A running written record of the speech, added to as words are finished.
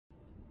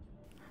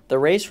The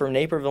race for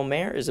Naperville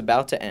mayor is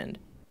about to end.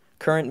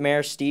 Current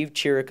Mayor Steve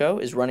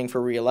Chirico is running for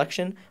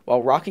re-election,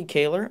 while Rocky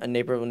Caylor, a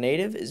Naperville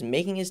native, is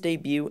making his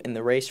debut in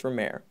the race for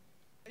mayor.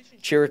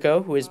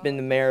 Chirico, who has been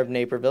the mayor of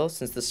Naperville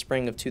since the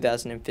spring of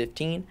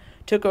 2015,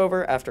 took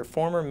over after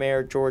former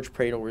Mayor George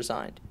Pradle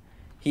resigned.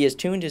 He has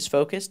tuned his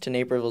focus to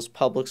Naperville's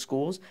public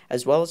schools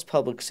as well as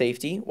public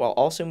safety, while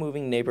also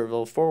moving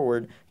Naperville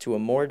forward to a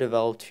more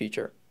developed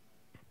future.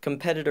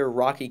 Competitor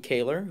Rocky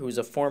Caylor, who is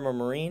a former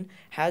Marine,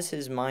 has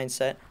his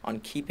mindset on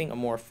keeping a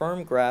more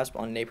firm grasp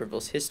on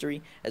Naperville's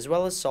history as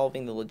well as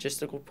solving the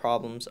logistical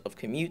problems of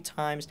commute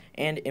times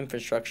and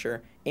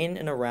infrastructure in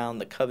and around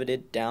the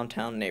coveted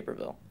downtown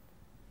Naperville.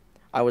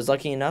 I was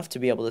lucky enough to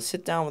be able to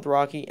sit down with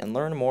Rocky and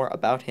learn more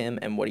about him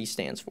and what he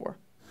stands for.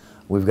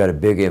 We've got a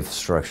big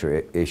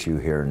infrastructure issue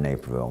here in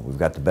Naperville. We've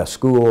got the best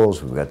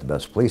schools, we've got the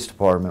best police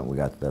department, we've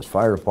got the best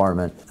fire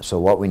department. So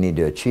what we need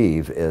to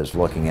achieve is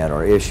looking at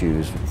our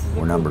issues.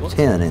 We're number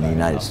 10 in the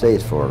United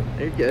States for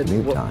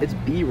commute time. It's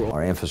B-roll.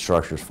 Our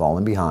infrastructure is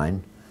falling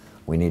behind.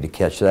 We need to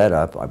catch that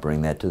up. I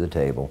bring that to the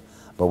table.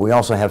 But we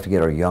also have to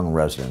get our young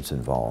residents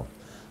involved.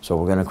 So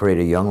we're going to create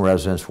a young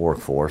residents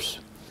workforce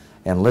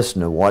and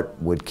listen to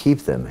what would keep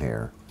them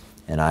here.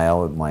 And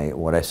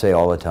what I say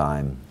all the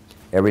time,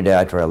 every day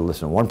I try to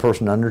listen to one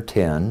person under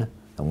 10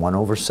 and one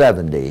over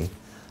 70,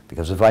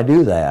 because if I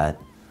do that,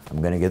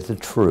 I'm going to get the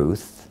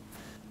truth.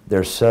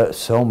 There's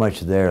so much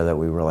there that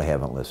we really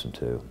haven't listened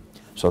to.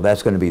 So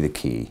that's going to be the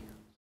key.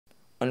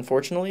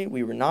 Unfortunately,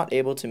 we were not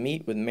able to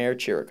meet with Mayor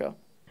Chirico.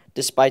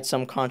 Despite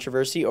some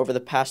controversy over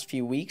the past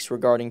few weeks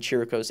regarding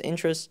Chirico's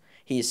interests,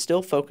 he is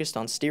still focused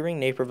on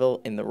steering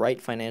Naperville in the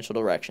right financial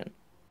direction.